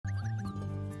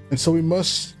And so we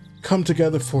must come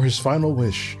together for his final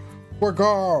wish. For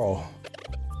Garl!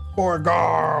 For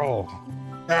Garl!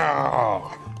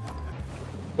 Ah!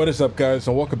 What is up, guys,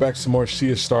 and welcome back to some more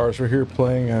Sea of Stars. We're here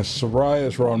playing as Sarai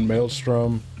as we're on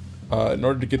Maelstrom. In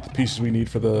order to get the pieces we need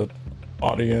for the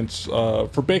audience,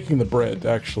 for baking the bread,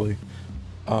 actually.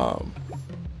 What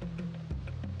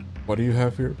do you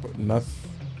have here? But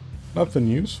nothing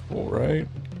useful, right?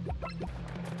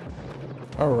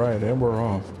 Alright, and we're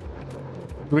off.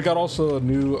 We got also a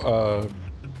new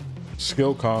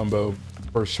skill combo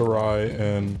for Sarai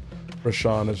and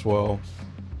Rashan as well.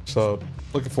 So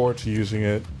looking forward to using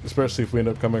it, especially if we end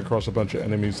up coming across a bunch of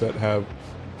enemies that have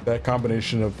that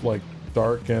combination of like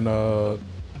dark and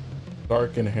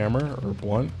hammer or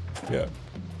blunt. Yeah,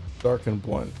 dark and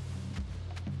blunt.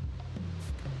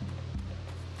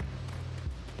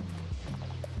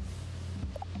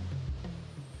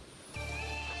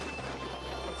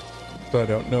 So I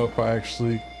don't know if I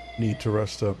actually need to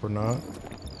rest up or not.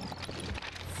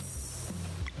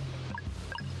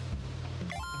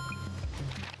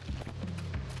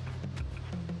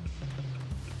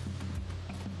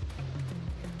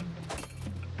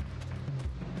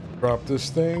 Drop this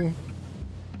thing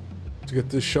to get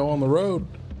this show on the road.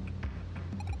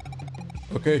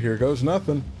 Okay, here goes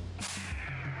nothing.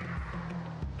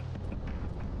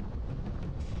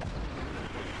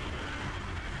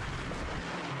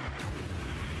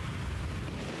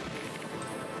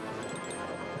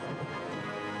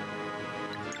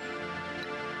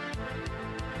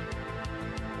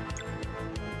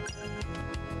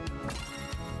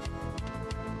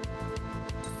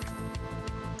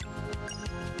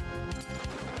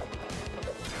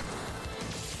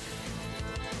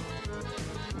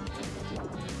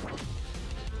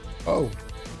 Oh,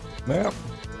 snap.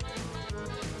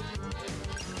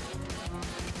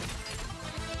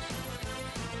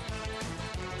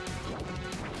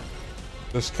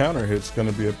 This counter hit's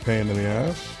gonna be a pain in the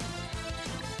ass.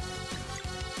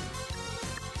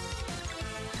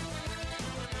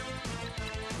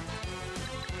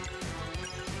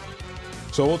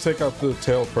 So we'll take out the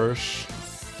tail first,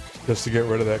 just to get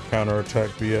rid of that counter attack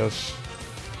BS.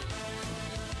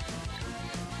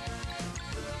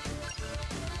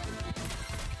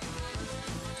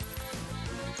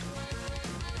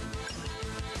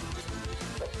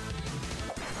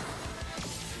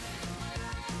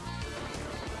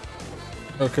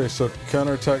 Okay, so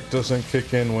counterattack doesn't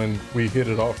kick in when we hit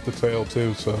it off the tail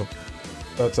too, so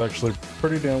that's actually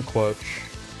pretty damn clutch.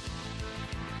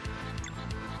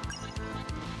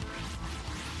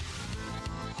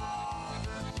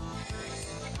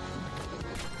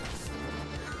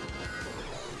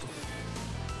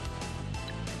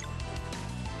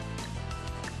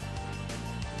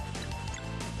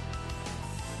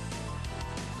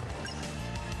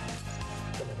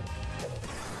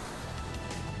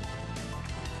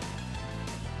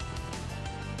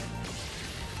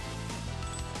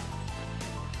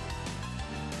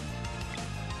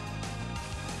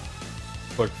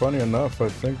 Like, funny enough, I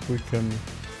think we can...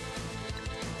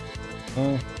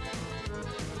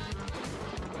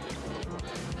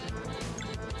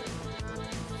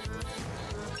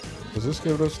 Does this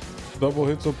give us double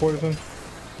hits of poison?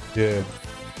 Yeah.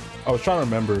 I was trying to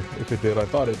remember if it did. I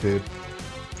thought it did.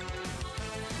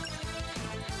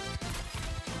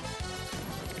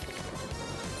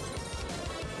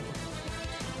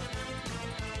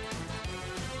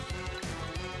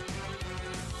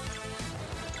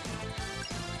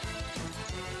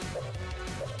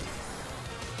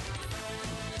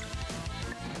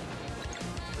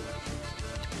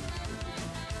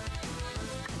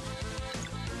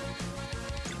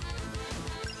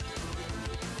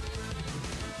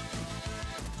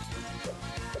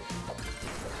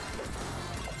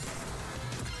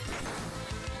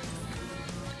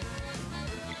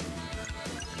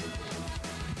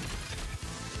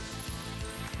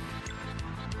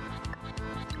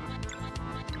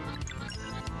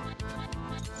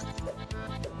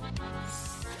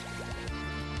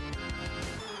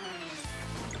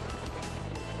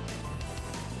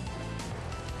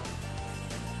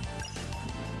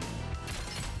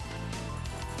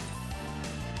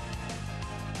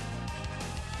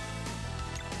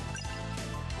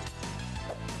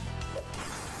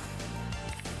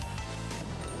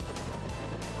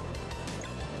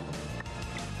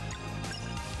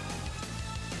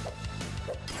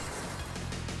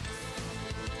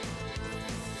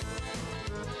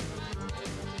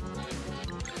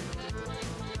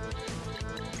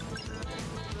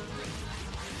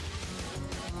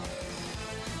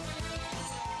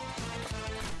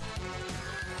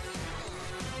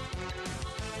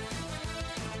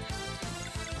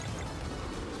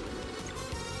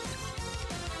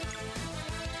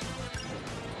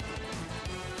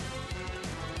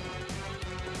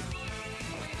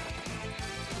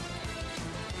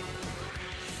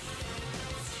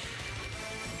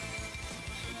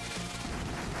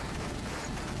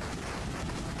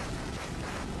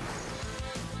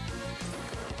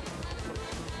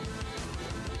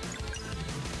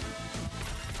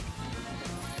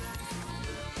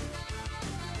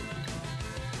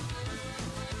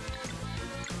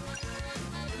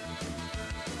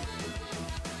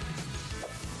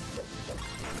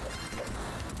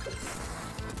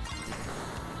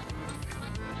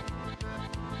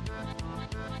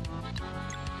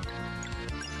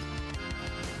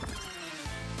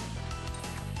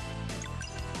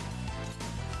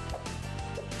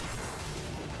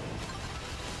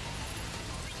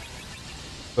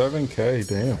 7K,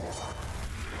 damn.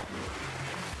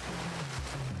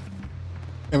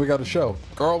 And we got a show.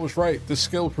 Carl was right. This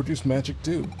skill will produce magic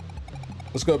too.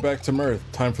 Let's go back to Mirth.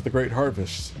 Time for the great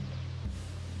harvest.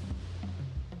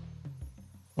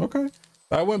 Okay.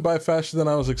 That went by faster than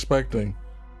I was expecting.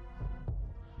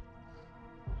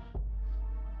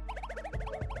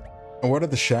 And what are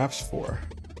the shafts for?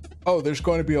 Oh, there's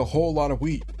going to be a whole lot of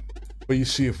wheat. But you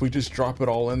see, if we just drop it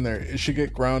all in there, it should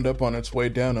get ground up on its way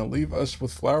down and leave us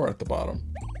with flour at the bottom.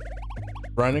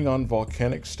 Grinding on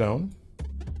volcanic stone.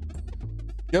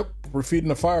 Yep, we're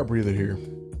feeding a fire breather here.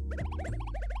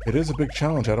 It is a big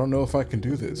challenge. I don't know if I can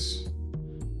do this.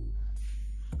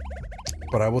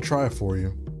 But I will try for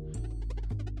you.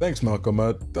 Thanks, Malcolm.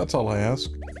 That's all I ask.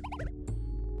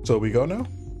 So we go now?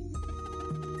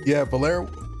 Yeah, Valera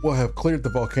will have cleared the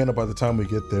volcano by the time we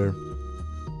get there.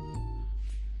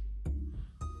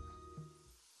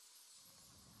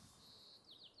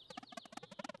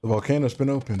 The volcano's been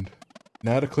opened.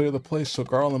 Now to clear the place so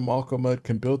Garl and Malcolm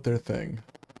can build their thing.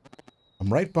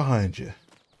 I'm right behind you.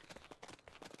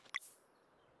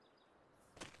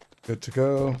 Good to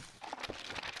go.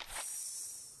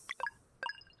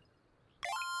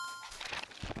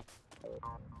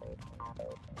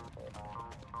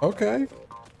 Okay.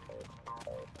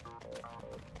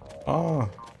 Ah.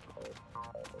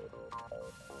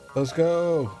 Let's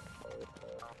go.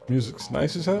 Music's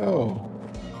nice as hell.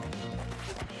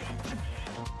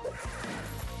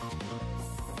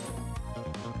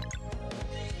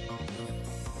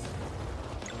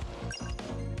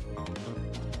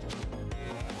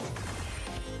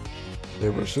 They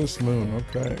resist moon,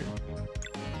 okay.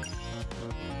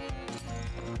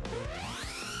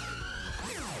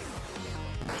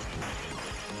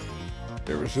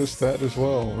 They resist that as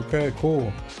well. Okay,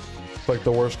 cool. It's like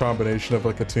the worst combination of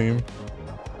like a team.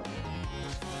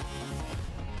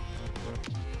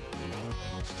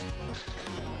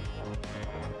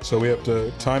 So we have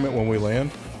to time it when we land?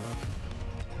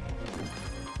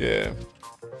 Yeah.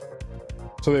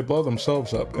 So they blow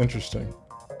themselves up. Interesting.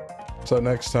 So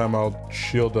next time I'll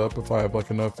shield up if I have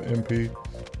like enough MP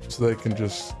so they can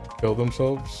just kill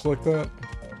themselves like that.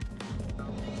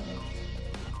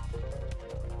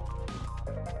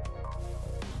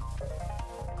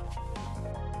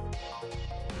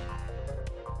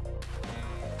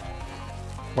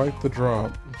 Wipe the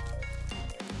drop.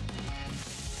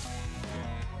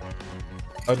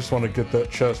 I just want to get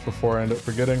that chest before I end up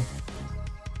forgetting.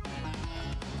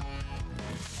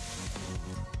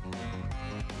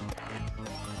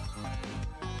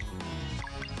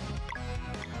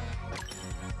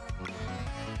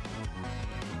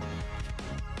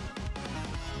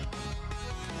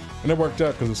 And it worked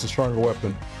out because it's a stronger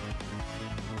weapon.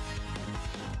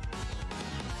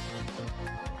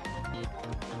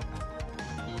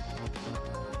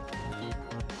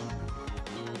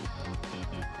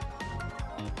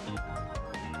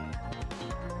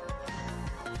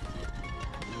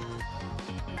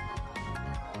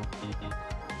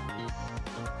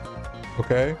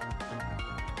 Okay.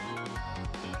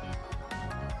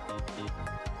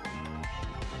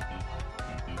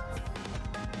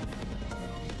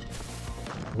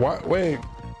 What? Wait,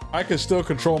 I can still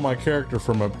control my character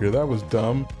from up here. That was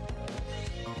dumb.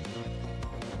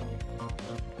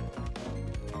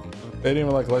 They didn't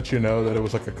even like let you know that it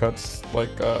was like a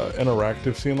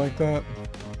interactive scene like that.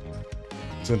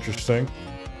 It's interesting.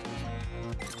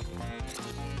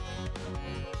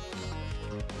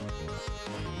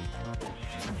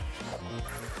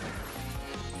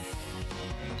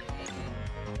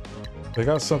 They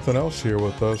got something else here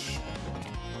with us.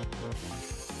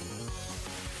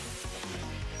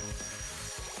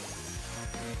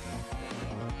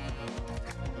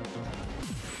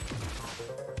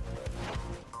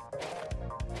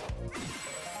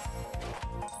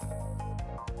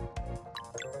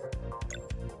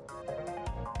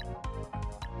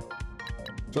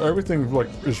 So everything like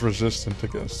is resistant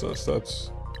against us.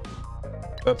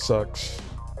 That sucks.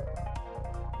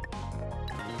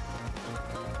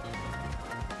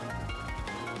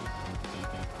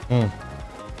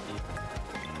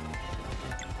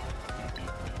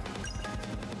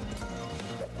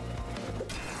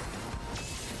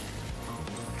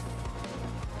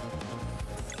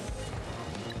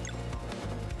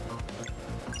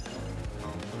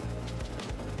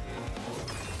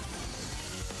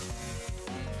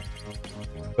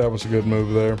 That was a good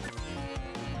move there.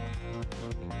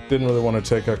 Didn't really want to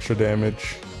take extra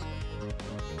damage.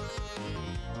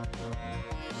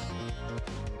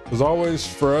 As always,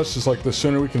 for us, it's like the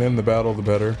sooner we can end the battle, the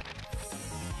better.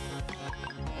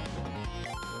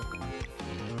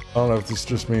 I don't know if this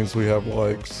just means we have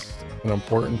like an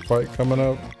important fight coming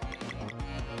up.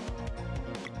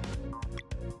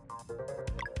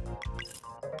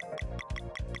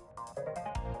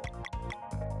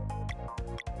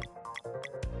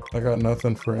 I got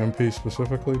nothing for MP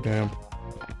specifically. Damn.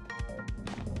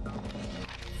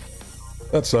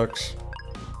 That sucks.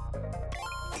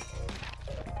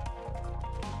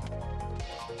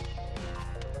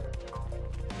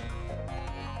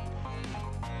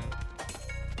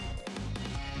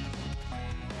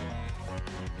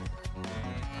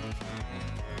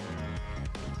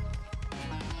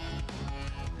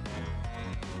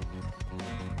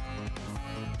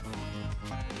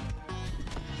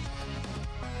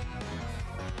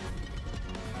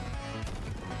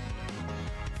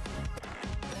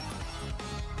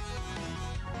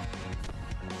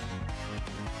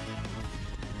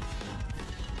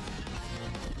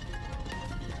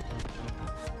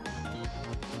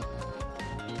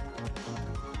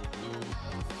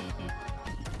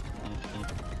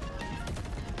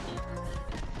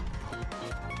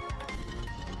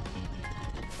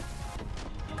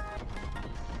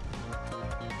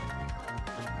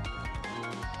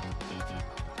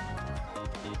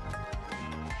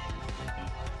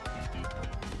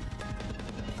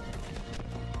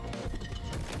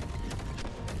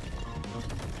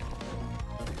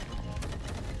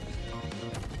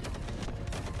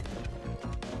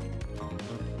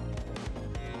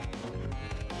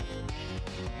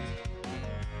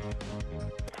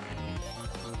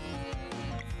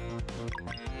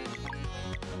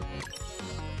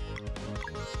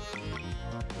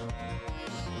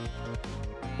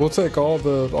 We'll take all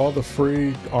the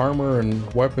free armor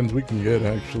and weapons we can get,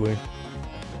 actually.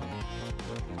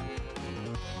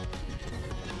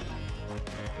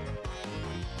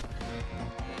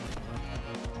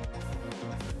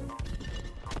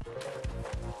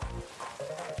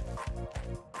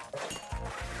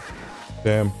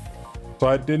 Damn. So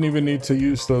I didn't even need to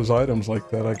use those items like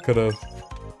that. I could have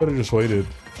just waited.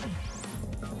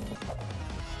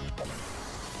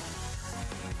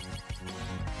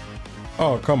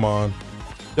 Oh, come on.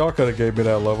 Y'all could have gave me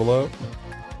that level up.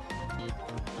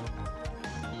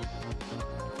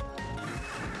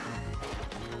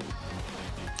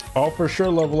 I'll for sure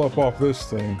level up off this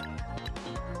thing.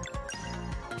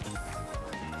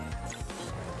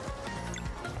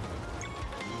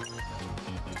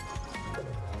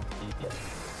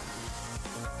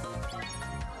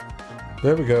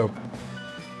 There we go.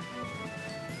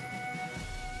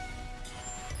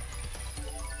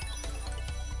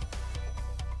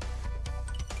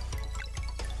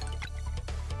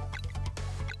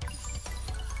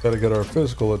 Gotta get our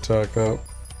physical attack up.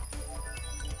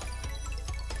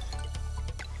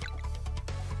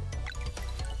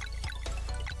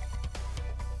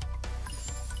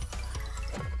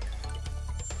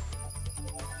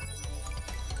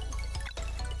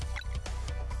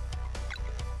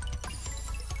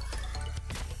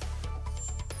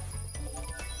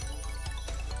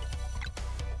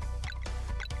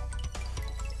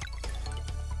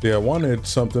 Yeah, I wanted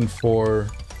something for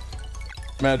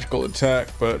magical attack,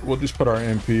 but we'll just put our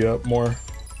MP up more.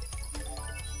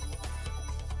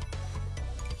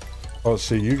 Oh,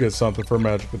 see, you get something for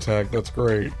magic attack. That's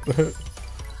great.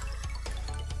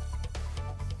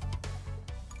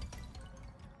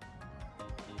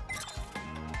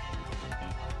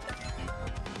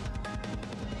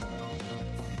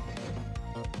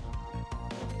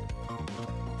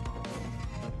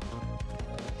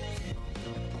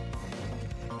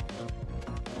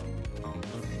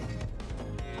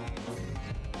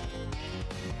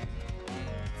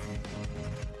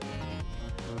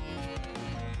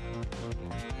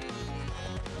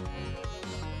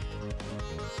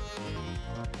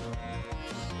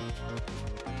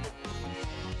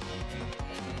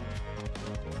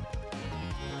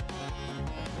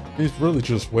 He's really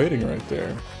just waiting right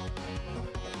there.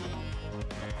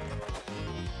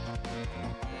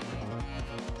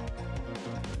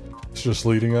 It's just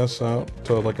leading us out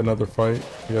to like another fight.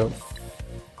 Yep.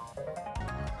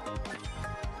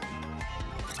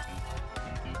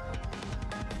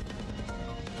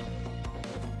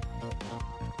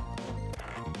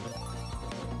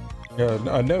 Yeah,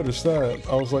 I noticed that.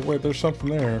 I was like, wait, there's something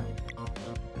there.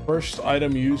 First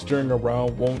item used during a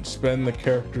round won't spend the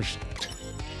character's...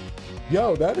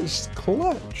 Yo, that is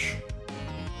clutch.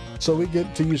 So we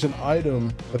get to use an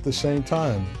item at the same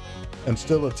time and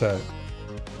still attack.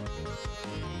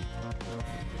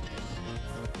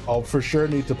 I'll for sure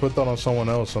need to put that on someone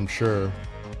else, I'm sure.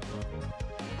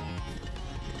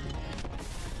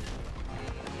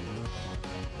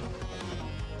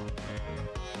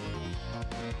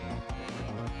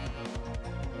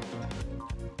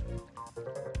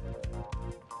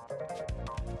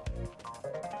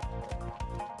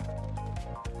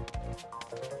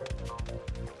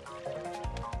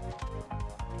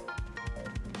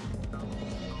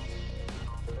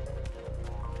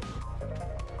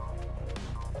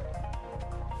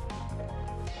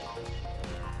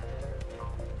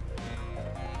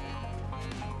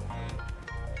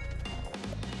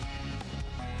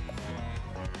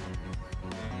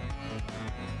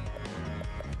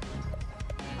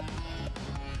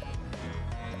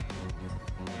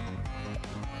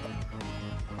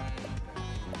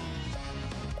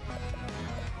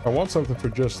 I want something for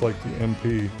just like the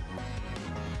MP,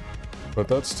 but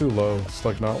that's too low. It's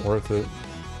like not worth it.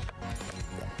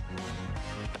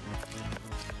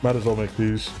 Might as well make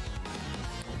these.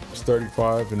 It's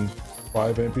 35 and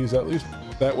 5 MPs at least.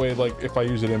 That way, like if I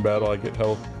use it in battle, I get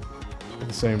health at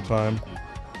the same time.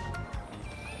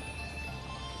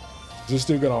 Is this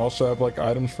dude gonna also have like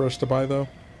items for us to buy though?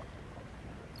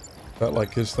 Is that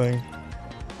like his thing?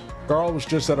 Carl was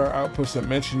just at our outpost that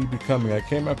mentioned you'd be coming. I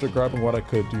came after grabbing what I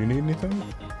could. Do you need anything?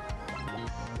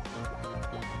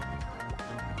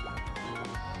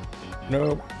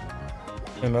 Nope.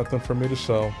 And nothing for me to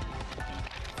sell.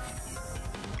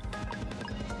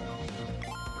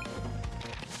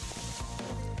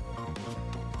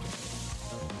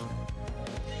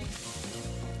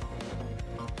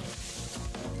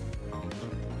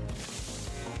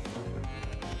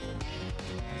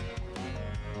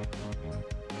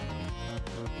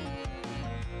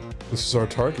 This is our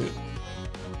target.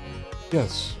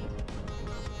 Yes.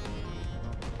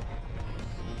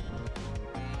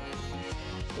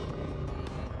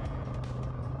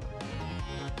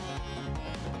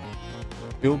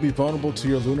 You'll be vulnerable to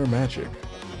your lunar magic.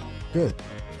 Good.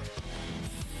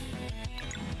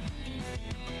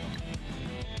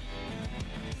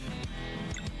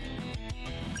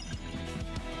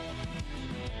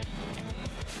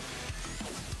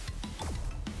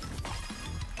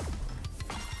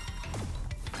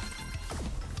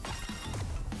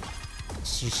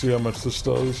 Let's just see how much this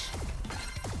does.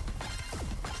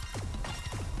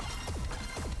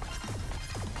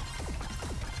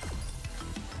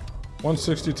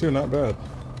 $162, not bad.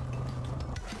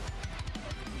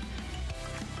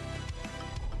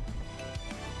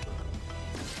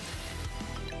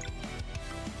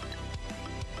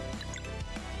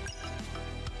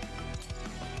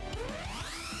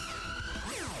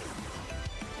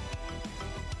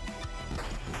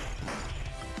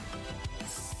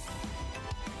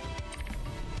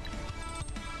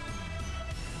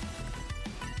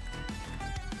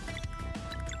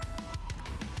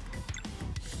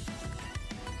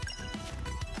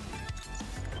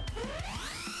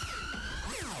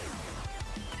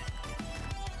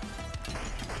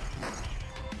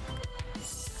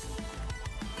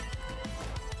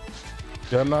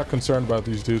 Yeah, I'm not concerned about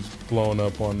these dudes blowing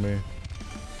up on me.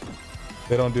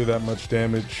 They don't do that much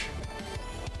damage.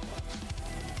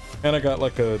 And I got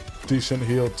like a decent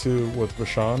heal too with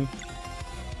Rashawn.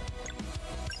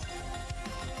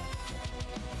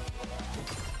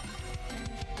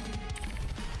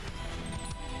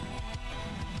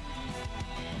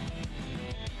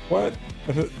 What?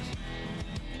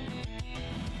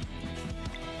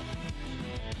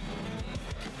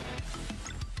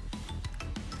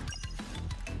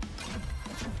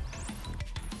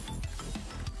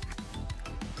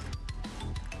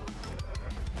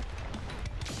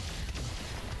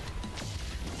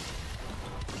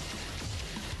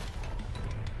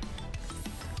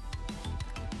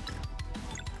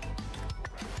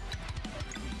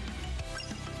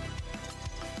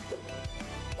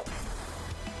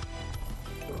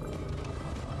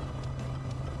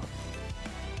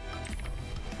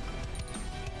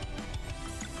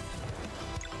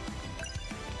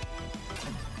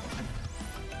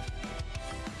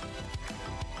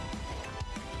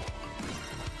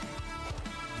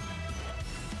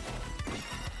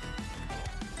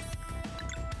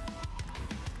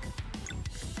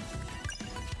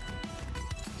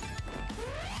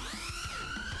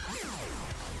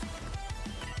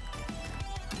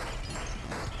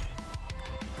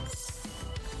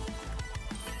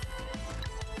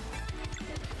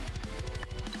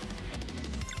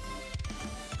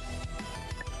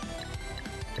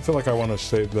 I feel like I want to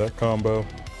save that combo.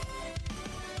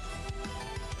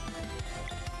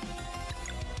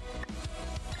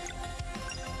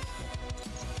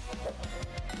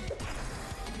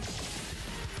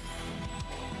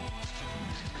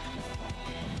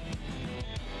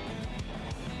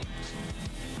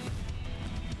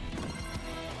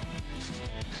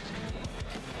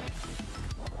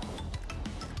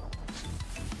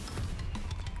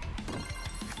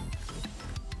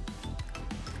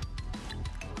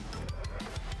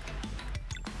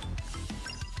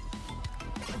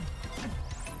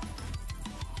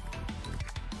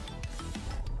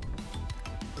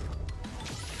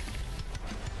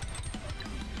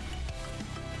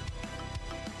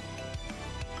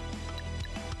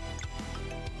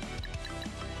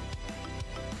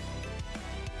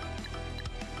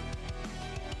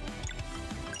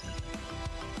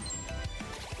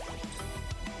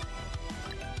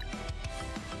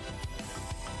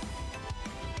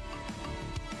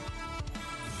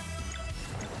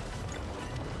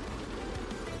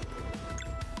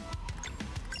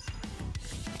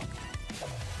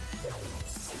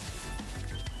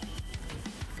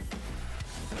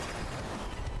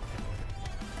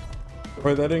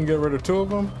 Wait, that didn't get rid of two of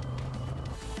them?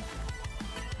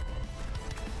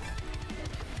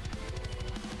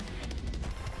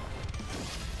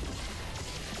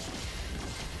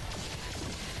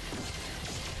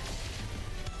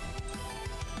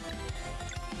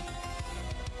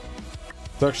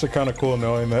 It's actually kind of cool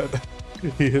knowing that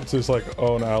he hits his like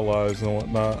own allies and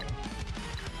whatnot.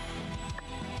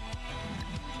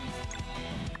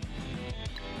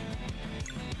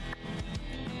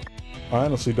 I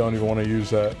honestly don't even want to use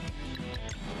that.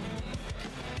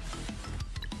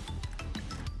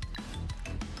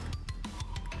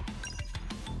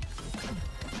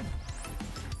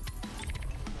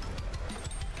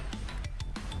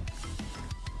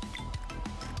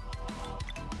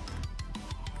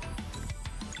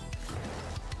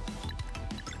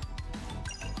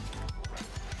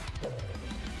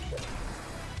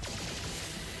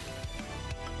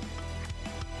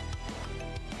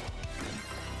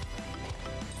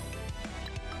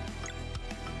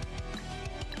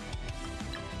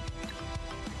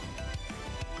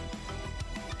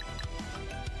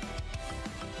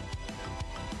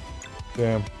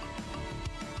 Damn.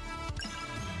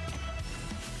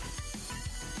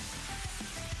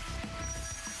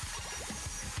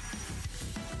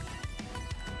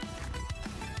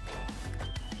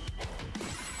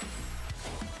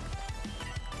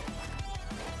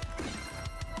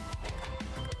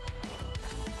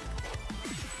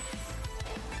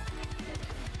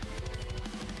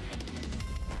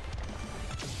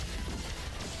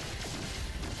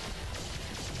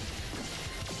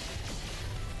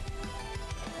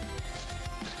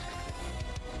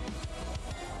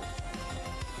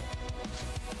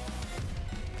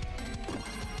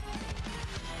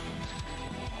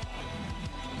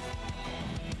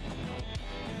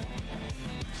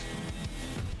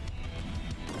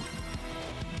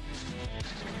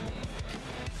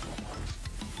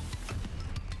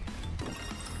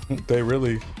 They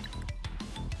really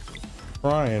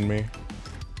trying me.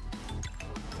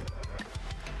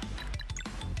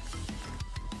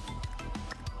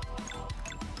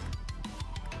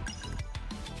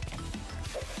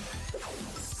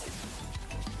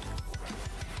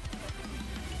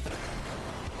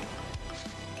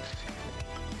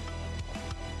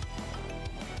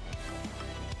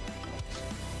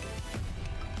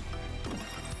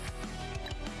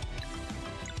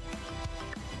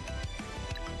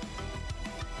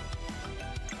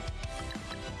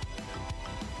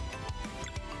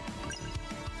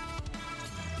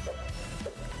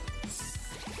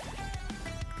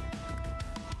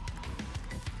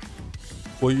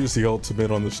 We'll use the ultimate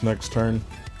on this next turn.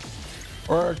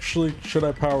 Or actually, should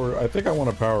I power? I think I want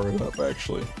to power it up,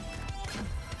 actually.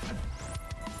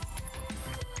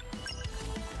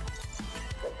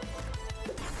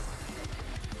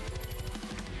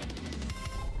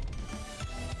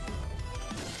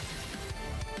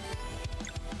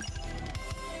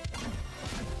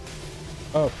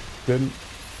 Oh, didn't.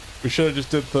 We should have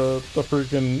just did the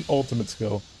freaking ultimate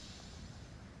skill.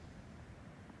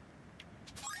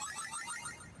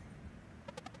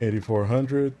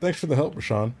 $8,400. Thanks for the help,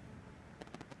 Rashawn.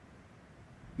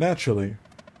 Naturally.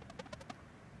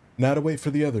 Now to wait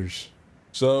for the others.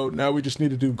 So now we just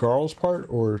need to do Garl's part,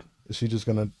 or is he just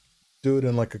gonna do it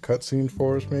in like a cutscene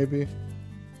for us, maybe?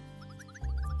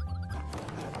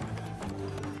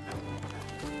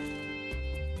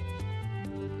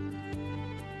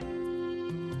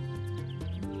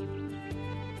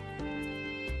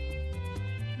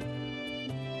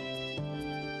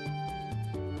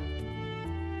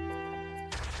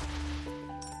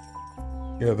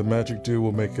 Yeah, the magic dew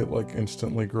will make it like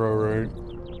instantly grow, right?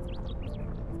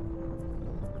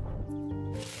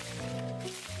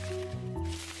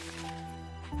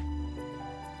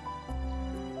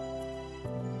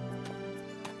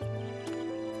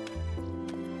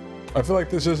 I feel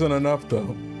like this isn't enough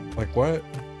though. Like what?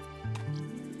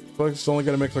 I feel like it's only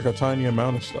gonna make like a tiny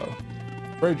amount of stuff.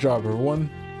 Great job, everyone.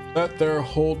 Let their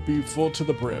hold be full to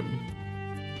the brim.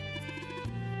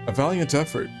 A valiant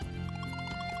effort.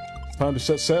 Time to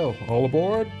set sail. All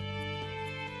aboard.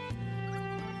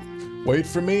 Wait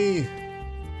for me.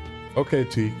 Okay,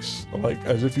 Teeks. Like,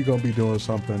 as if you're gonna be doing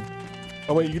something.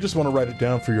 Oh wait, you just want to write it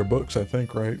down for your books, I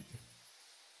think, right?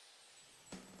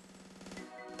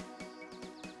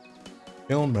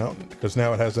 Hill Mountain, because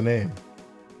now it has a name.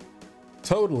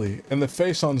 Totally. And the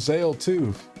face on Zale,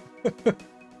 too.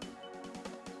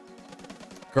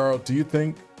 Carl, do you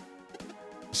think...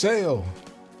 Zale!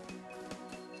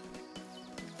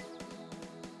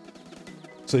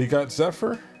 So you got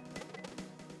Zephyr?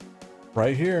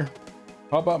 Right here.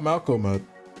 How about Malcolm?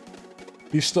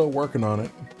 He's still working on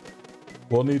it.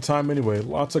 We'll need time anyway.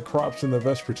 Lots of crops in the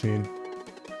Vespertine.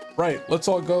 Right, let's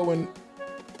all go and...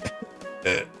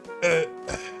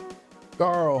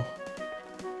 Carl.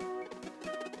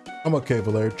 I'm okay,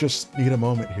 Valer. Just need a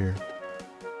moment here.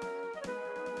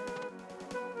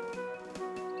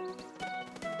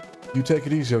 You take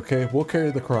it easy, okay? We'll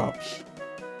carry the crops.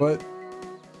 But...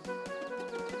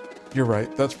 You're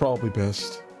right, that's probably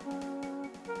best.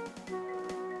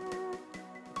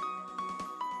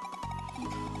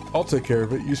 I'll take care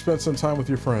of it. You spent some time with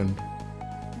your friend.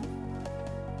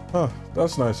 Huh,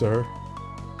 that's nice of her.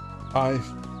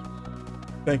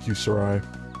 Thank you, Sarai.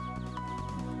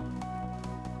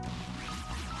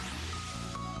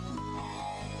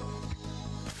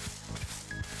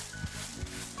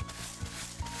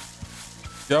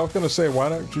 Yeah, I was gonna say, why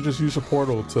don't you just use a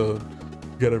portal to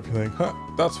get everything? Huh,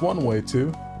 that's one way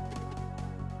too.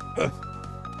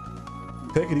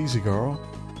 Take it easy, girl.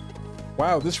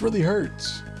 Wow, this really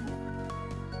hurts.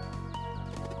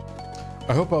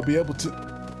 I hope I'll be able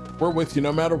to... We're with you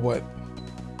no matter what.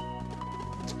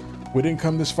 We didn't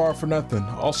come this far for nothing.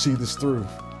 I'll see this through.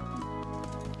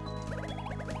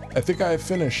 I think I have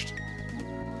finished.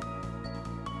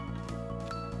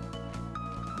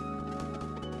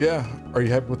 Yeah, are you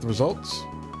happy with the results?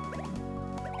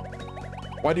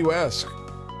 Why do you ask?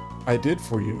 I did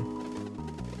for you.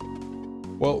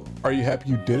 Well, are you happy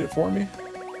you did it for me?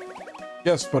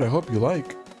 Yes, but I hope you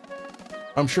like.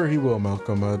 I'm sure he will,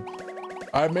 Malcolm.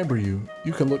 I remember you.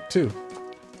 You can look too.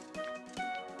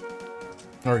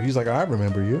 Or he's like, I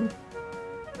remember you.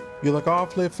 You look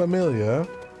awfully familiar.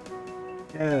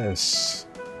 Yes.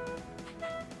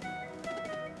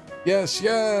 Yes,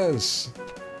 yes.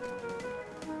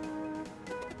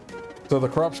 So the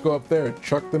crops go up there.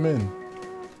 Chuck them in.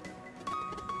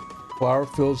 Flour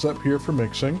fills up here for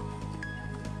mixing.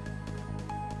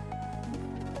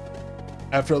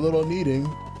 After a little kneading,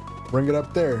 bring it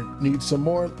up there. Knead some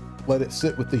more. Let it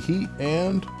sit with the heat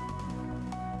and...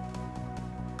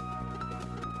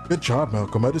 Good job,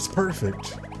 Malcolm. That is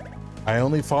perfect. I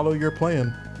only follow your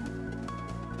plan.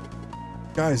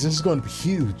 Guys, this is going to be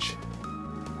huge.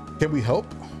 Can we help?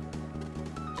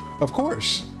 Of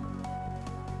course.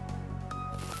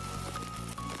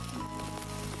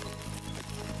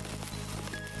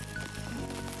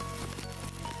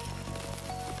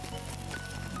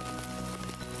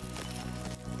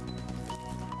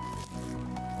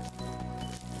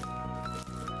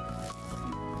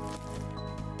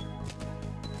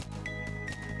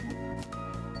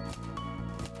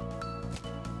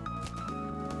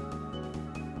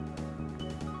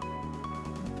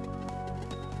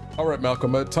 All right,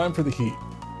 Malcolm, time for the heat.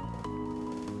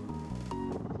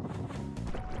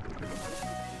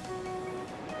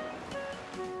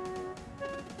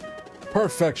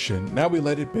 Perfection. Now we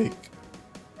let it bake.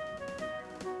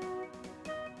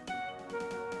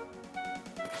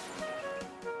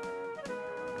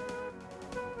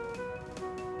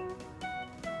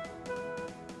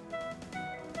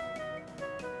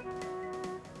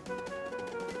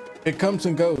 It comes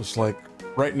and goes. Like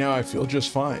right now, I feel just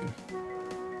fine.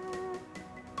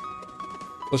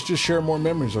 Let's just share more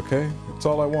memories, okay? That's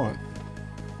all I want.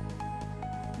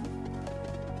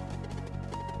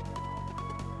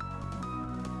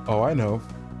 Oh, I know.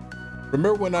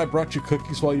 Remember when I brought you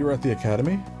cookies while you were at the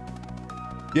academy?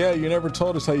 Yeah, you never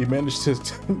told us how you managed to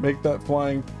make that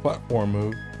flying platform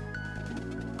move.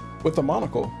 With a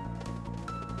monocle.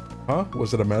 Huh?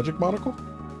 Was it a magic monocle?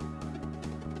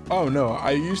 Oh no,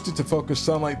 I used it to focus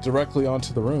sunlight directly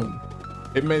onto the room.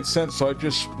 It made sense, so I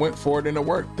just went for it and it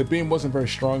worked. The beam wasn't very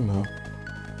strong though.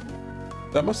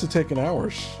 That must have taken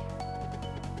hours.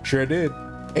 Sure did.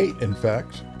 8, in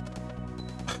fact.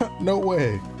 No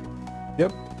way.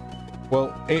 Yep.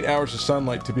 Well, 8 hours of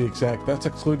sunlight to be exact. That's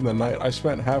excluding the night I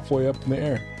spent halfway up in the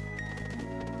air.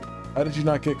 How did you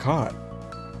not get caught?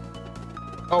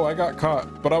 Oh, I got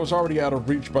caught, but I was already out of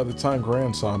reach by the time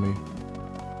Gran saw me.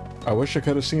 I wish I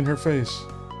could have seen her face.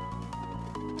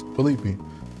 Believe me,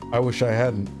 I wish I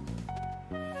hadn't.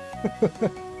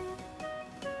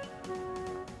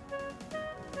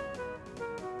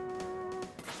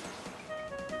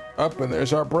 Up and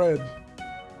there's our bread.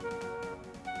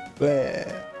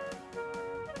 Bleh.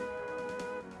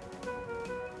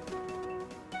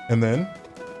 And then?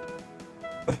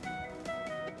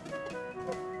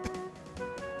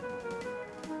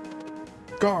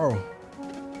 Carl,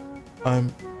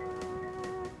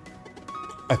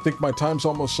 I think my time's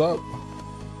almost up.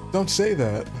 Don't say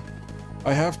that.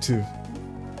 I have to.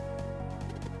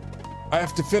 I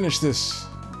have to finish this.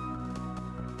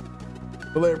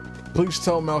 Blair, please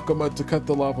tell Malcolm to cut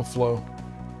the lava flow.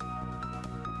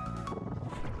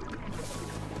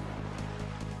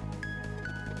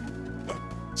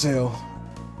 Zale,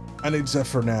 I need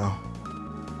Zephyr now.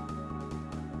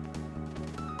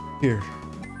 Here.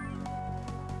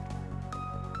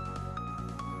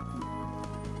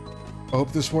 I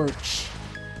hope this works.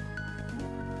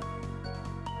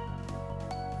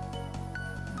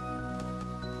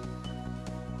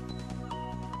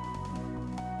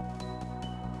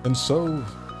 And so,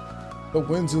 the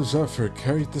winds of Zephyr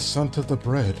carried the scent of the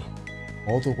bread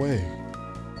all the way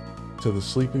to the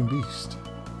sleeping beast.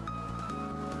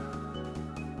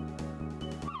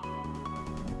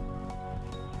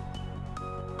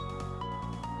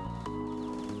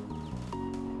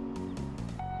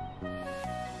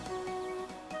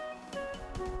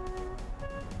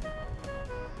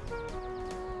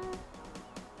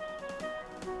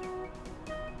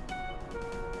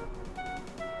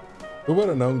 Who would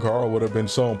have known Carl would have been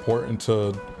so important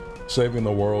to saving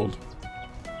the world?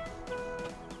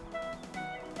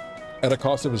 At a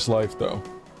cost of his life, though.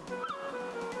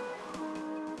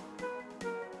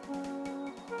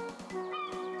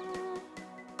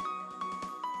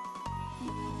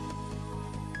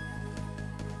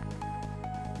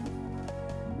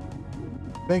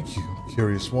 Thank you,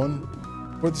 Curious One,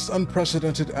 for this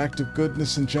unprecedented act of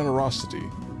goodness and generosity.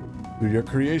 Through your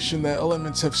creation, the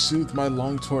elements have soothed my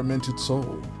long-tormented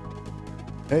soul.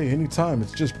 Hey, anytime,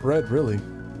 it's just bread, really.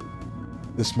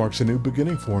 This marks a new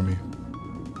beginning for me.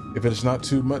 If it is not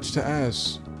too much to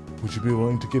ask, would you be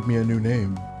willing to give me a new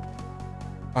name?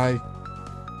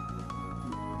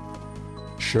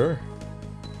 Sure.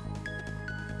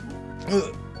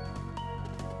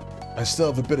 I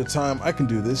still have a bit of time. I can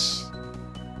do this.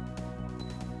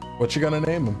 What you gonna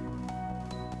name him?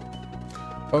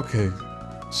 Okay.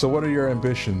 So what are your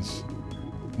ambitions?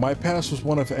 My past was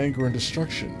one of anger and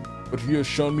destruction, but you have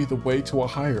shown me the way to a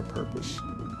higher purpose.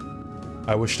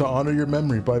 I wish to honor your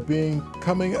memory by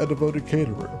becoming a devoted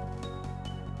caterer.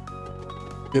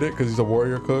 Get it? Because he's a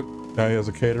warrior cook? Now he has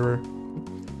a caterer?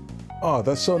 Oh,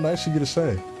 that's so nice of you to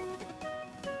say.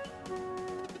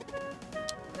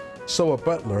 So a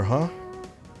butler, huh?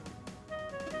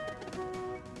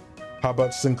 How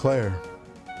about Sinclair?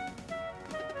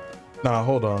 Nah,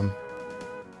 hold on.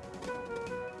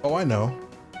 Oh, I know.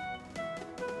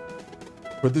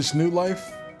 For this new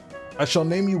life, I shall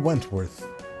name you Wentworth.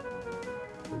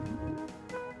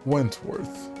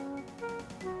 Wentworth.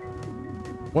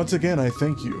 Once again, I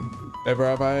thank you. Never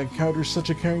have I encountered such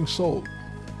a caring soul.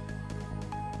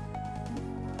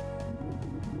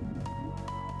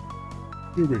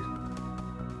 Huey,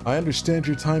 I understand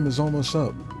your time is almost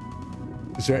up.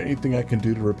 Is there anything I can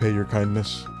do to repay your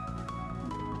kindness?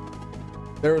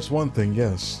 There is one thing,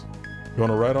 yes. You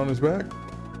want to ride on his back?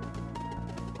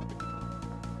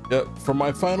 Yep, for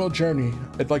my final journey,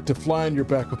 I'd like to fly on your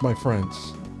back with my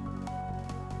friends.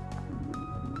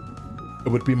 It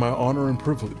would be my honor and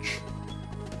privilege.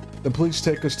 Then please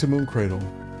take us to Mooncradle.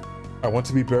 I want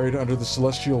to be buried under the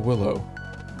celestial willow.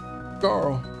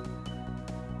 Garl.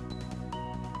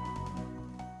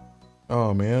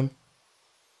 Oh man.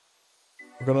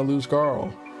 We're gonna lose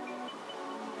Garl.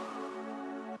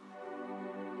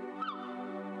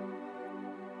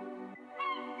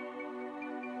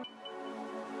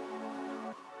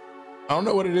 I don't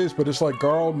know what it is, but it's like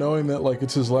Garl knowing that like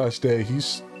it's his last day.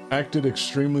 He's acted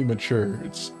extremely mature.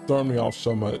 It's thrown me off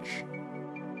so much,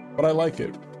 but I like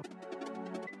it.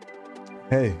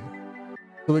 Hey,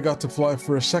 so we got to fly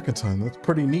for a second time. That's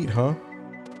pretty neat, huh?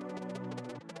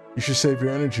 You should save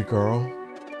your energy, Garl.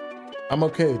 I'm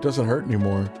okay. It doesn't hurt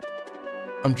anymore.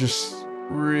 I'm just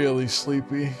really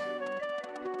sleepy.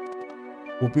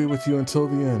 We'll be with you until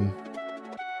the end.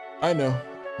 I know.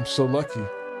 I'm so lucky.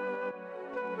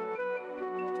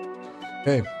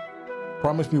 Hey,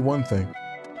 promise me one thing.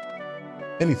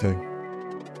 Anything.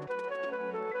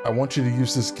 I want you to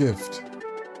use this gift.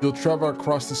 You'll travel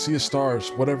across the sea of stars,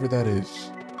 whatever that is.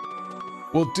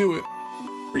 We'll do it.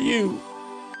 For you.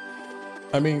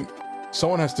 I mean,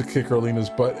 someone has to kick Erlena's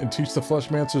butt and teach the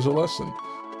Fleshmancers a lesson.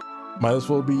 Might as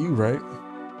well be you, right?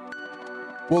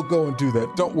 We'll go and do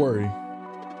that, don't worry.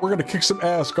 We're gonna kick some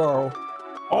ass, Garl.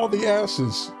 All the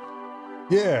asses.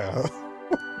 Yeah.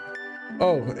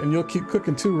 Oh, and you'll keep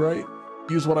cooking too, right?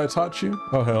 Use what I taught you?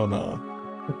 Oh, hell no.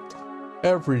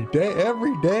 Every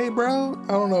day, bro?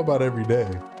 I don't know about every day.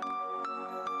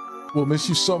 We'll miss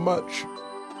you so much.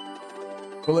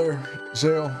 Blair,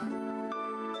 Zale,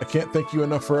 I can't thank you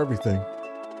enough for everything.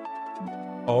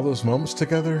 All those moments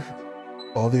together,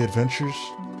 all the adventures.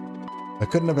 I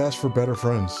couldn't have asked for better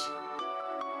friends.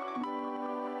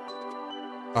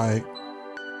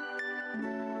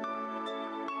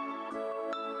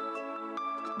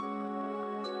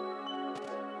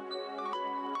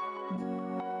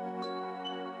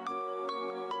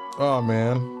 Oh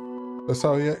man, that's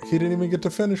how he didn't even get to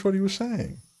finish what he was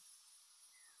saying.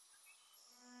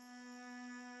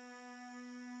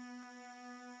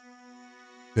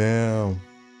 Damn.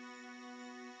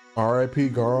 R.I.P.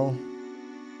 Garl.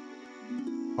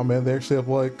 Oh man, they actually have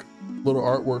like little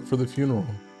artwork for the funeral.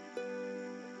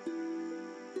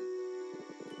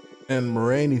 And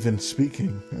Moraine even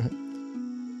speaking.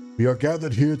 We are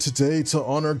gathered here today to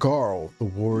honor Garl, the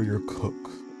warrior cook.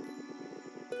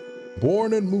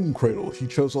 Born in Mooncradle, he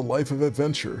chose a life of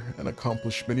adventure and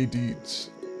accomplished many deeds.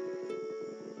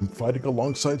 From fighting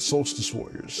alongside solstice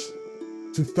warriors,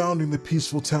 to founding the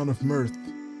peaceful town of Mirth,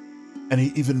 and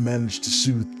he even managed to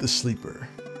soothe the sleeper.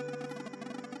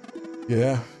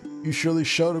 Yeah, you surely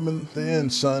showed him in the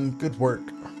end, son. Good work.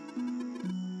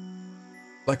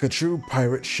 Like a true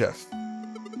pirate chef.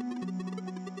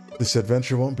 This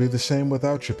adventure won't be the same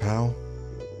without you, pal.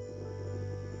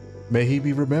 May he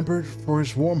be remembered for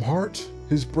his warm heart,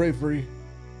 his bravery,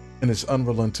 and his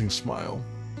unrelenting smile.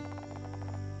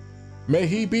 May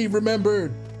he be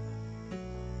remembered!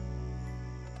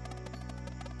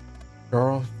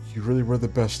 Garl, you really were the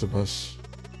best of us.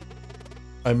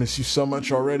 I miss you so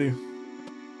much already.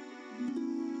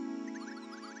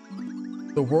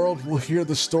 The world will hear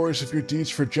the stories of your deeds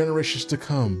for generations to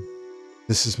come.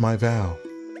 This is my vow.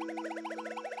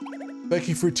 Thank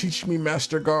you for teaching me,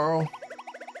 Master Garl.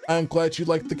 I'm glad you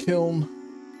liked the kiln.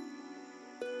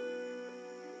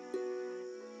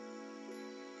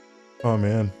 Oh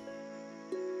man.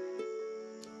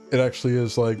 It actually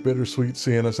is like bittersweet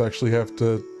seeing us actually have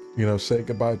to, you know, say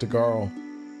goodbye to Garl.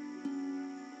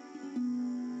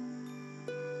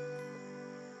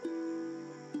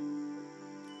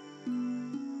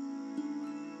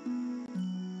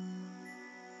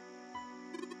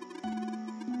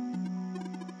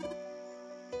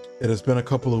 It has been a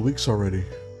couple of weeks already.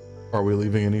 Are we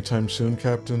leaving anytime soon,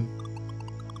 Captain?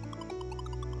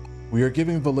 We are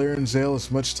giving Valere and Zale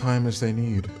as much time as they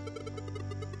need.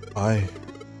 I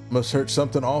must hurt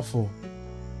something awful.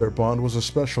 Their bond was a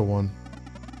special one.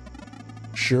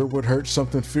 Sure would hurt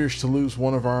something fierce to lose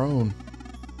one of our own.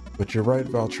 But you're right,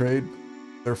 Valtrade.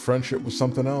 Their friendship was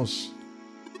something else.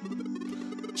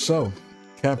 So,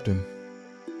 Captain,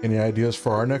 any ideas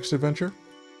for our next adventure?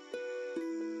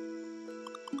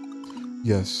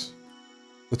 Yes,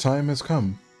 the time has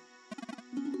come.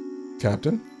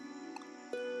 Captain?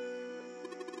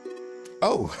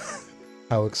 Oh,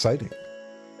 how exciting.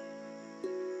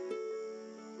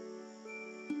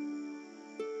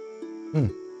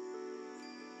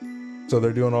 So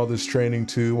they're doing all this training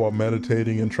too while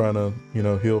meditating and trying to, you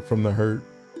know, heal from the hurt.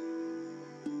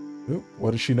 Ooh,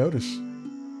 what does she notice?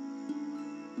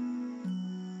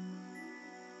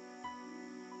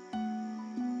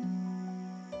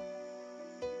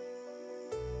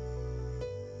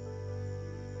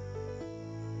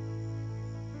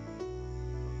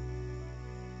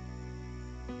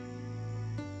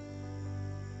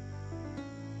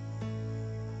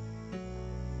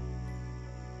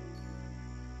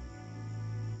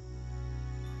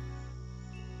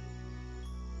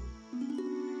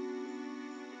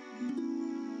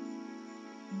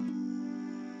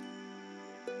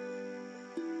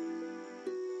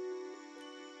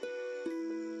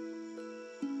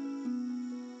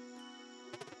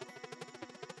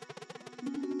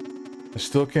 I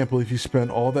still can't believe you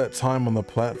spent all that time on the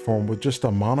platform with just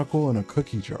a monocle and a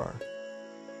cookie jar.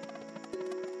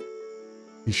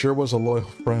 He sure was a loyal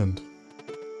friend.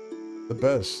 The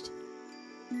best.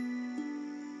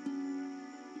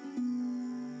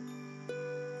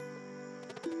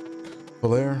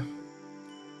 Valere,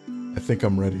 I think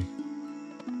I'm ready.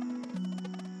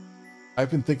 I've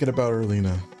been thinking about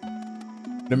Erlina.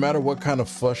 No matter what kind of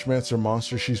fleshmancer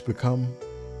monster she's become,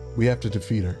 we have to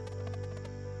defeat her.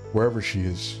 Wherever she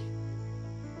is.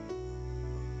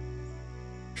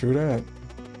 True that.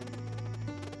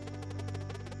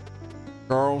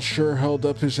 Garl sure held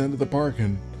up his end of the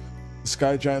bargain. The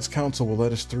Sky Giants Council will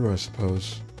let us through, I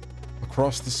suppose.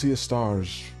 Across the Sea of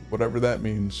Stars, whatever that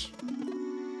means.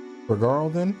 For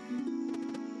Garl, then?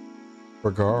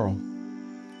 For Garl.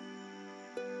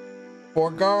 For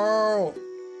Garl!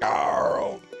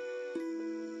 Garl!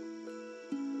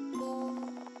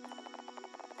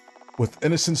 With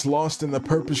innocence lost and the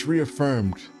purpose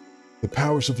reaffirmed, the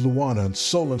powers of Luana and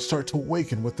Solon start to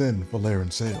awaken within Valere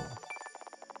and Zale.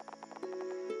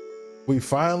 We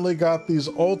finally got these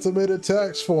ultimate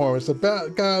attacks for him. It's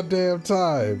about goddamn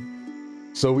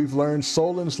time. So we've learned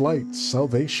Solon's Light,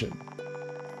 Salvation.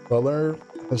 Valere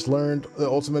has learned the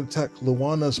ultimate attack,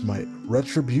 Luana's Might,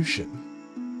 Retribution.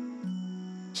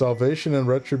 Salvation and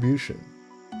Retribution.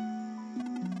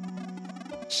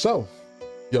 So,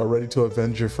 y'all ready to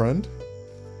avenge your friend?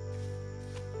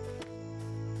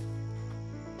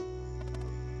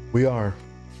 We are.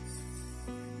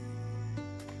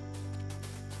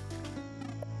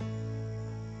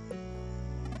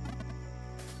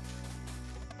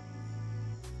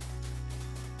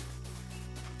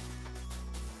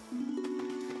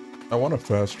 I want to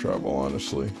fast travel,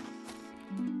 honestly,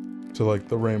 to like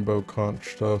the rainbow conch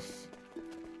stuff.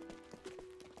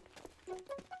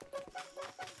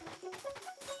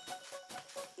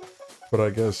 But I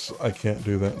guess I can't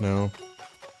do that now.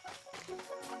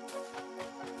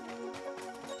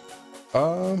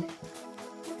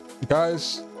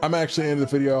 Guys, I'm actually ending the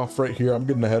video off right here. I'm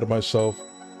getting ahead of myself,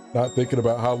 not thinking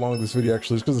about how long this video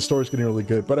actually is because the story's getting really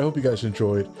good. But I hope you guys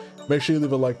enjoyed. Make sure you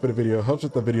leave a like for the video. Helps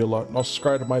with the video a lot. And also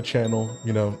subscribe to my channel,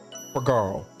 you know, for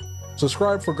Garl.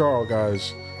 Subscribe for Garl,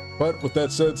 guys. But with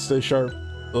that said, stay sharp.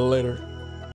 Later.